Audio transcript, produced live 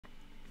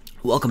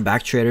Welcome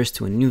back, traders,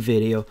 to a new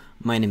video.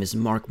 My name is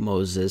Mark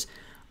Moses.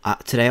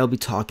 Today I'll be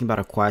talking about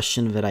a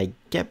question that I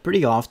get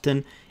pretty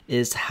often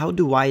is how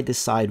do I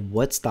decide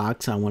what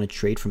stocks I want to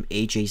trade from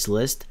AJ's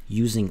list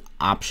using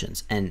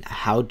options, and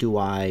how do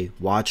I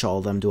watch all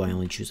of them? Do I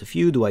only choose a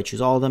few? Do I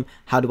choose all of them?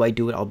 How do I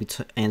do it? I'll be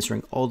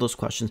answering all those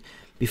questions.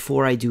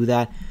 Before I do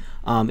that,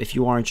 if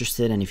you are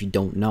interested and if you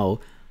don't know,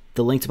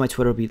 the link to my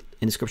Twitter will be in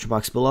the description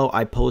box below.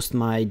 I post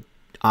my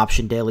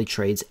option daily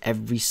trades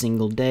every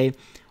single day.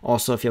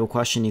 Also, if you have a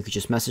question, you could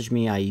just message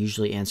me. I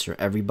usually answer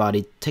everybody.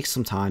 It takes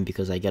some time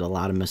because I get a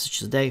lot of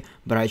messages a day,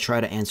 but I try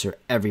to answer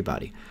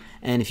everybody.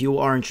 And if you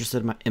are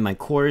interested in my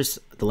course,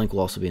 the link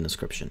will also be in the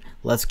description.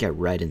 Let's get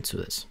right into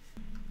this.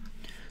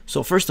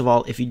 So first of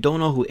all, if you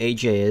don't know who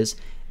AJ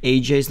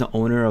is the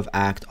owner of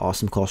ACT,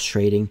 Awesome Calls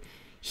Trading.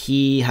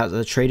 He has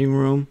a trading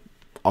room,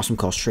 Awesome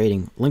Calls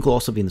Trading. Link will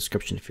also be in the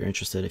description if you're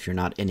interested, if you're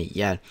not in it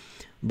yet.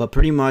 But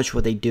pretty much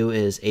what they do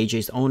is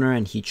AJ's the owner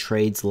and he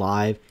trades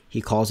live.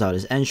 He calls out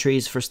his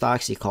entries for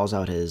stocks. He calls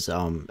out his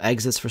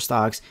exits for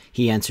stocks.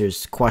 He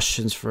answers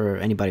questions for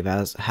anybody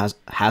that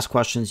has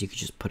questions. You could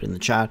just put it in the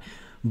chat.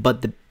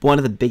 But one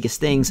of the biggest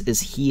things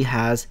is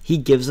he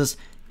gives us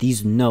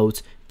these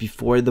notes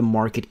before the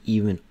market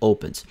even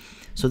opens.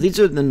 So these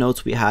are the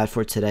notes we had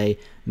for today,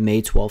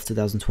 May 12th,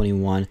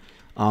 2021.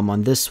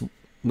 On this,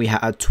 we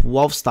had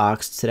 12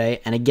 stocks today,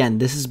 and again,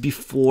 this is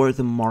before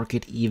the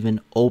market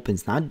even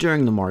opens, not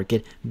during the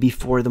market,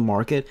 before the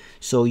market.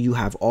 So you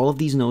have all of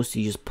these notes,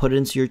 you just put it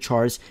into your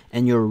charts,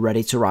 and you're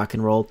ready to rock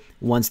and roll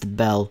once the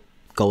bell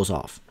goes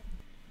off.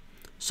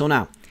 So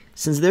now,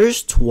 since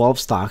there's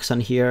 12 stocks on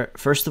here,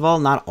 first of all,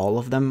 not all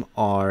of them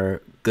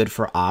are good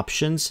for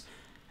options,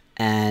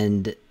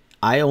 and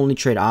I only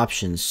trade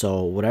options.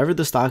 So whatever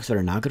the stocks that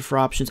are not good for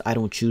options, I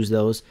don't choose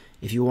those.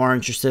 If you are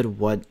interested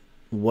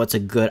what's a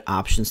good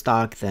option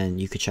stock, then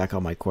you could check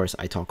out my course.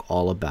 I talk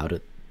all about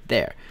it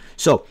there.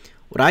 So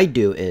what I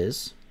do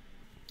is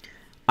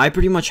I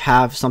pretty much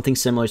have something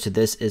similar to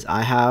this. Is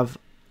I have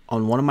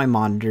on one of my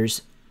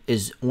monitors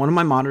is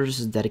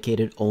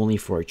dedicated only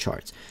for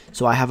charts.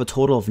 So I have a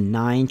total of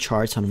 9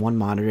 charts on one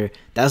monitor.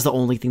 That's the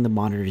only thing the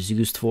monitor is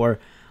used for.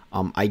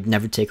 I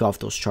never take off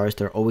those charts.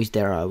 They're always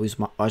there. I always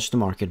watch the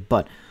market.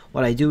 But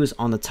what I do is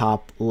on the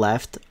top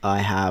left, I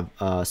have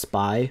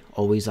SPY.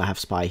 Always I have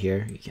SPY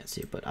here. You can't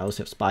see it, but I always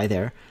have SPY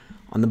there.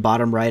 On the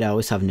bottom right, I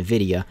always have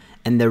NVIDIA.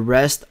 And the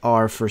rest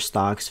are for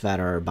stocks that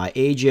are by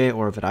AJ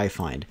or that I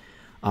find.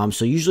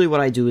 So usually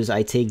what I do is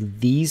I take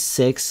these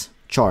 6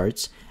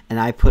 charts and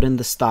I put in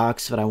the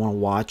stocks that I want to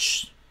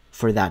watch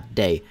for that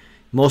day.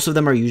 Most of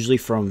them are usually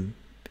from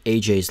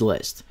AJ's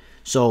list.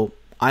 So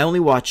I only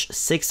watch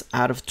 6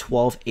 out of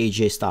 12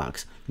 AJ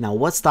stocks. Now,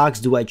 what stocks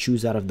do I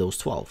choose out of those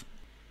 12?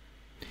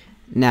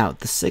 Now,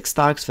 the 6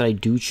 stocks that I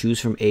do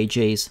choose from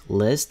AJ's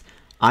list,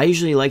 I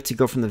usually like to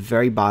go from the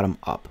very bottom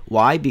up.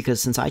 Why?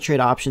 Because since I trade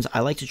options,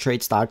 I like to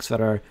trade stocks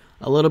that are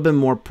a little bit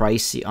more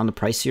pricey, on the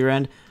pricier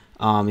end,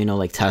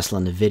 like Tesla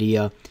and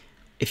NVIDIA.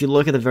 If you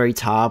look at the very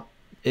top,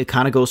 it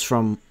kind of goes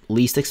from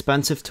least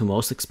expensive to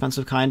most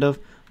expensive, kind of,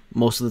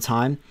 most of the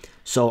time.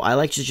 So I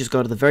like to just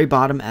go to the very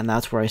bottom, and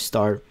that's where I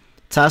start.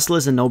 Tesla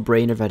is a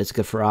no-brainer that it's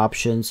good for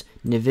options.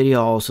 NVIDIA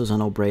also is a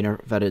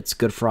no-brainer that it's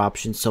good for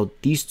options. So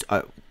these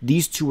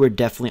two are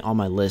definitely on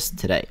my list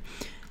today.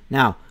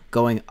 Now,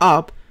 going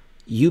up,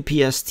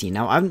 UPST.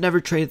 Now, I've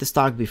never traded the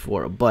stock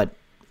before, but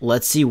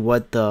let's see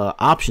what the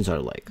options are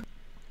like.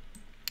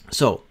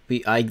 So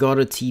I go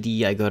to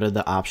TD, I go to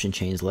the option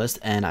chains list,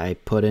 and I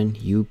put in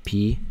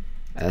UPST.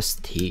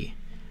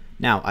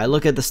 Now, I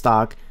look at the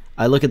stock,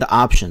 I look at the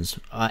options,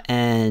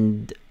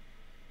 and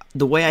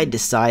the way I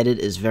decide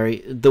if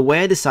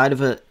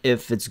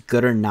it's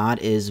good or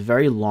not is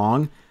very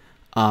long.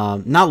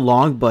 Not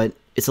long, but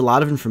it's a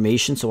lot of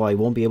information, so I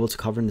won't be able to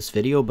cover in this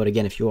video. But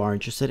again, if you are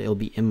interested, it'll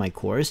be in my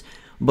course.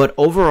 But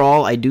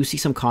overall, I do see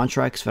some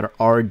contracts that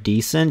are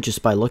decent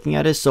just by looking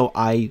at it. So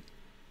I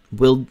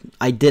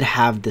did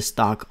have this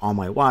stock on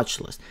my watch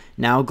list.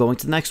 Now going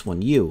to the next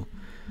one, U.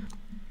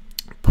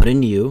 Put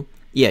in U.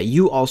 Yeah,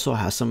 U also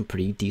has some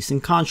pretty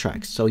decent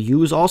contracts. So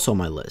U is also on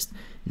my list.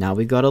 Now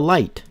we go to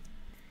Light.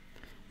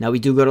 Now we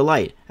do go to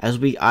Light.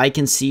 I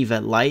can see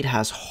that Light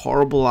has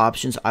horrible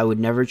options. I would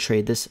never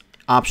trade this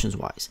options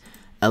wise.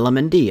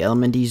 LMND.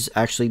 LMND is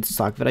actually the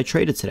stock that I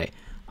traded today.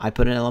 I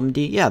put in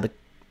LMND. Yeah,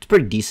 it's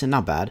pretty decent,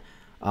 not bad.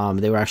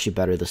 They were actually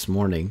better this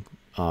morning.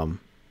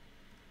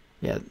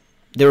 Yeah,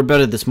 they were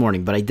better this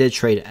morning, but I did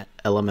trade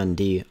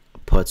LMND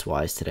puts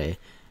wise today,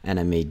 and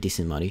I made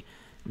decent money.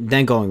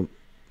 Then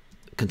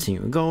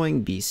continuing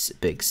going,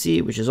 Big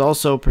C, which is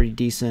also pretty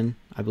decent,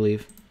 I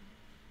believe.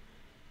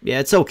 Yeah,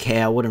 it's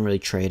okay. I wouldn't really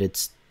trade.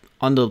 It's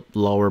on the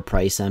lower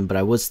price end, but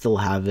I would still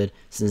have it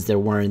since there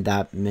weren't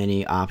that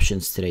many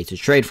options today to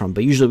trade from.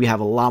 But usually we have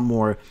a lot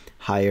more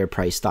higher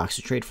price stocks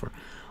to trade for.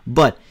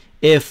 But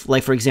if,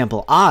 like, for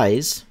example,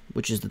 Eyes,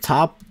 which is the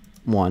top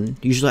one,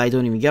 usually I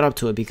don't even get up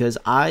to it because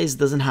Eyes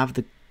doesn't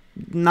have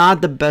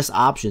not the best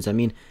options. I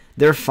mean,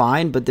 they're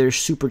fine, but they're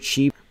super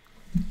cheap.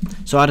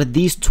 So out of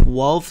these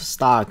 12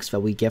 stocks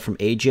that we get from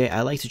AJ,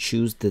 I like to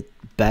choose the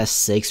best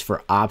 6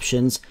 for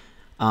options.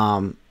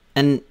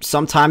 And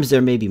sometimes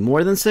there may be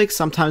more than 6,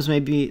 sometimes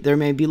there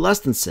may be less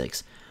than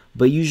 6.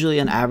 But usually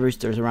on average,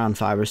 there's around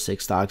 5 or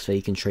 6 stocks that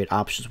you can trade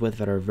options with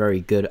that are very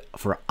good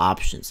for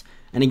options.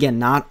 And again,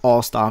 not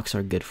all stocks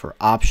are good for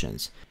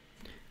options.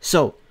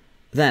 So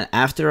then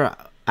after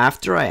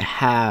I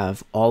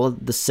have all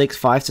of the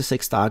 5 to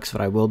 6 stocks that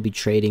I will be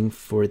trading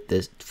for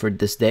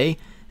this day,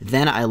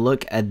 then I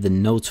look at the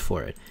notes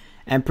for it.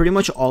 And pretty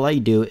much all I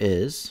do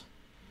is,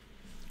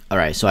 all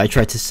right, so I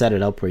tried to set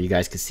it up where you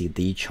guys can see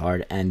the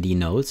chart and the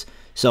notes.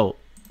 So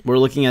we're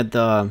looking at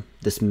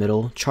this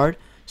middle chart.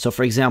 So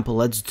for example,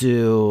 let's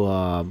do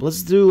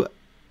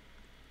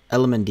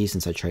LMND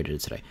since I traded it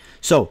today.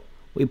 So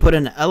we put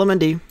in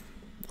LMND,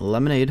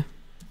 lemonade.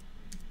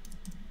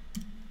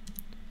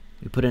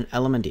 We put in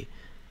LMND.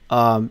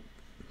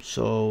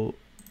 So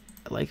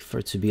I like for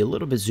it to be a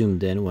little bit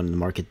zoomed in when the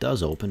market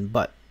does open.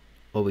 But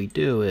what we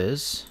do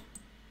is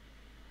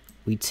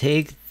we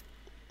take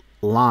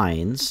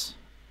lines,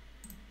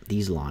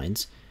 these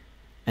lines,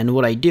 and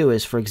what I do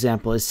is, for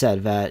example, it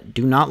said that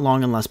do not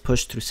long unless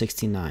pushed through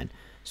 69.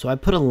 So I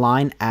put a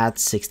line at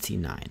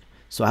 69.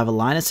 So I have a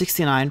line at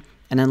 69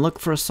 and then look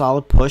for a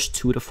solid push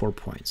 2 to 4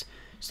 points.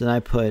 So then I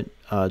put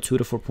 2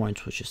 to 4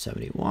 points, which is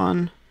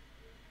 71.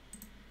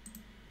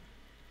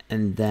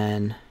 And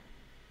then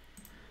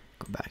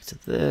go back to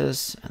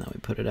this and then we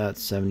put it at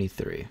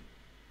 73,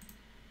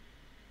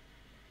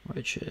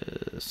 which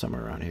is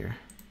somewhere around here.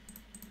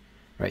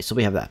 Right, so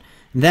we have that.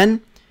 And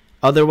then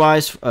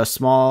otherwise, a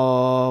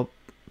small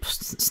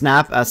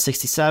snap at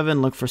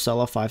 67, look for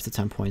sell-off 5 to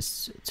 10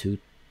 points to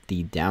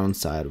the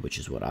downside, which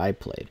is what I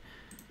played.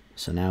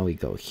 So now we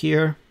go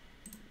here,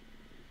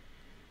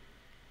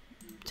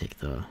 take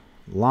the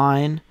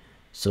line.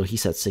 So he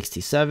said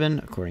 67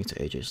 according to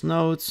AJ's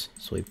notes.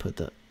 So we put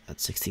the at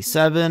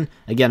 67.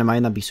 Again, it might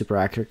not be super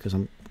accurate because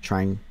I'm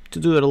trying to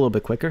do it a little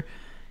bit quicker.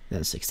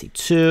 Then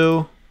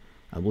 62.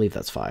 I believe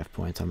that's 5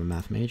 points. I'm a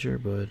math major,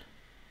 but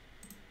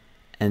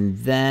and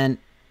then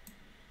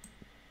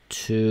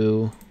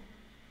to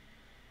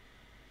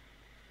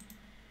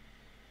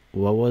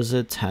what was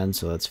it? 10,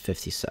 so that's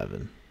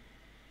 57.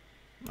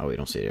 Oh, we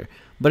don't see it here.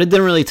 But it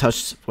didn't really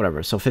touch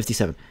whatever. So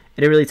 57.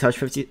 It didn't really touch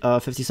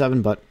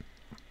 57, but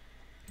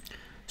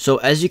so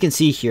as you can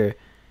see here,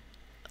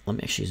 let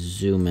me actually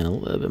zoom in a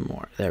little bit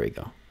more. There we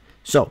go.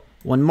 So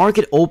when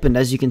market opened,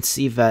 as you can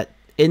see that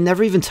it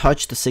never even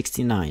touched the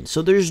 69.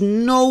 So there's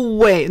no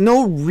way,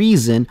 no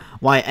reason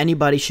why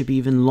anybody should be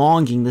even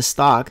longing the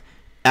stock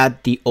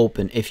at the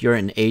open if you're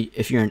an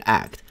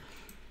ACT.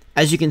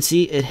 As you can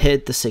see, it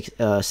hit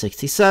the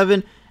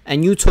 67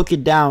 and you took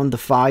it down the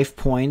 5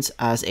 points,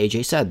 as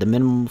AJ said, the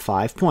minimum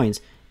 5 points.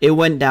 It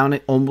went down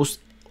at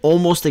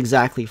almost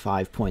exactly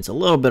 5 points, a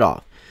little bit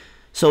off.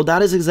 So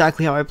that is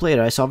exactly how I played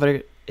it. I saw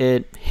that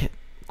it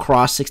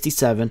crossed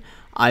 67.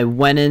 I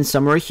went in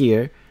somewhere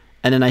here,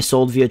 and then I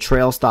sold via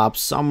trail stop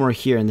somewhere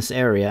here in this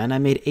area, and I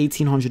made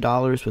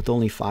 $1,800 with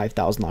only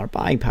 $5,000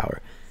 buying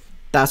power.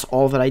 That's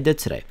all that I did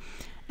today.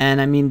 And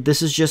I mean,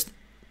 this is just,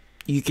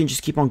 you can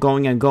just keep on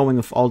going and going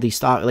with all these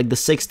stocks, like the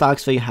 6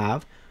 stocks that you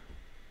have.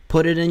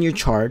 Put it in your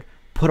chart,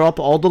 put up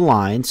all the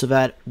lines so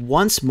that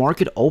once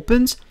market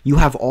opens, you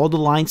have all the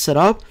lines set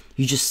up.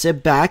 You just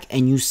sit back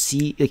and you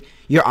see, like,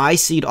 your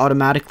eyes see it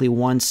automatically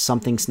once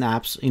something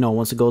snaps, you know,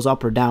 once it goes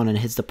up or down and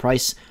hits the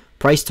price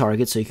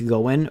target, so you could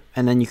go in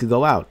and then you could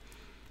go out.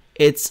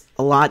 It's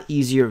a lot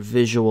easier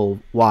visual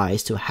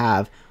wise to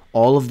have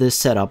all of this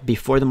set up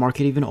before the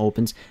market even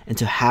opens, and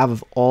to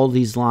have all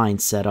these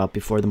lines set up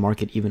before the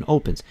market even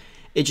opens.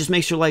 It just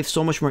makes your life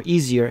so much more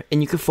easier,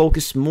 and you can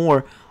focus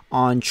more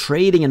on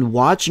trading and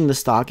watching the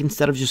stock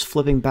instead of just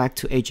flipping back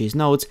to AJ's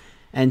notes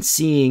and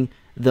seeing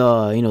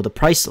the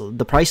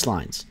price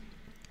lines.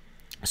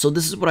 So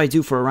this is what I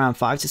do for around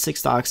 5 to 6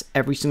 stocks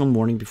every single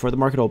morning before the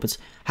market opens.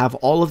 Have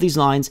all of these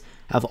lines,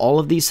 have all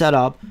of these set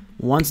up.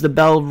 Once the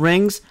bell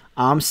rings,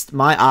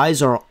 my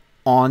eyes are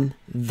on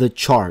the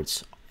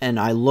charts, and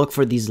I look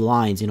for these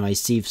lines. You know, I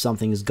see if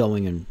something is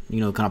going and,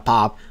 you know, kind of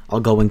pop, I'll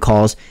go in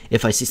calls.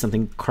 If I see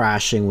something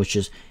crashing, which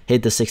is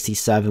hit the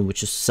 67,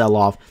 which is sell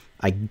off,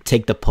 I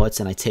take the puts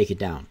and I take it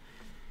down.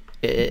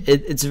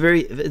 It's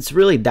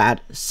really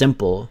that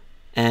simple.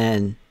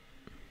 And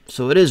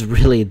so it is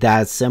really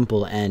that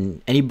simple,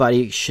 and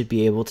anybody should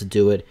be able to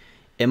do it.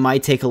 It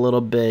might take a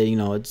little bit, you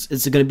know, it's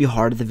going to be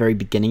hard at the very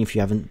beginning if you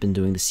haven't been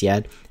doing this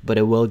yet, but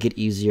it will get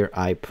easier,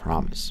 I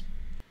promise.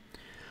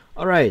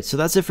 Alright, so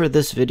that's it for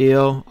this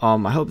video.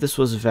 I hope this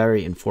was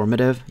very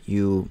informative.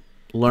 You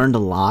learned a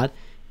lot.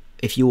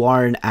 If you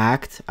are an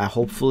ACT,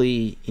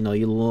 hopefully, you know,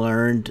 you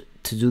learned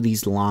to do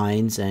these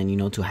lines and, you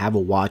know, to have a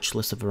watch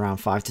list of around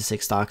 5 to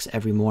 6 stocks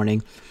every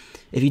morning.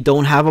 If you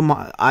don't have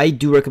I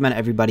do recommend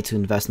everybody to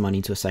invest money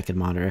into a second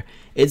monitor.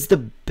 It's the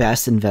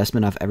best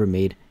investment I've ever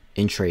made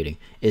in trading,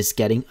 is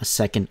getting a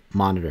second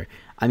monitor.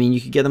 I mean, you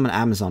could get them on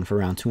Amazon for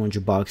around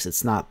 $200.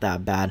 It's not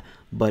that bad,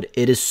 but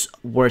it is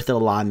worth it a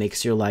lot. It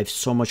makes your life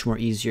so much more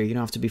easier. You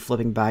don't have to be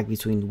flipping back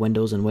between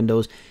windows and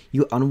windows.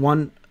 On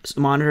one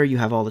monitor, you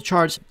have all the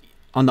charts.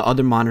 On the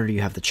other monitor,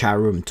 you have the chat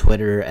room,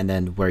 Twitter, and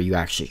then where you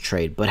actually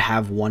trade, but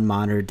have one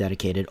monitor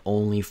dedicated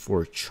only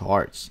for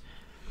charts.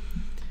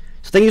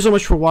 So thank you so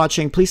much for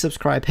watching. Please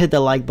subscribe, hit the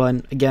like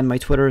button. Again, my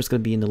Twitter is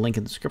going to be in the link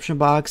in the description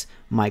box.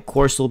 My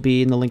course will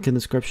be in the link in the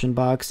description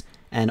box,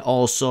 and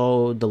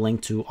also the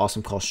link to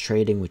Awesome Calls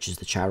Trading, which is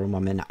the chat room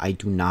I'm in. I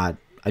do not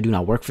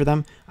work for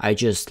them. I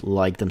just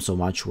like them so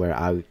much where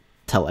I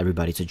tell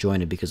everybody to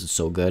join it because it's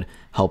so good.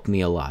 Helped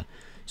me a lot.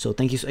 So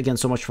thank you again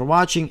so much for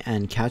watching,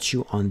 and catch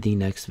you on the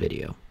next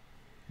video.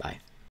 Bye.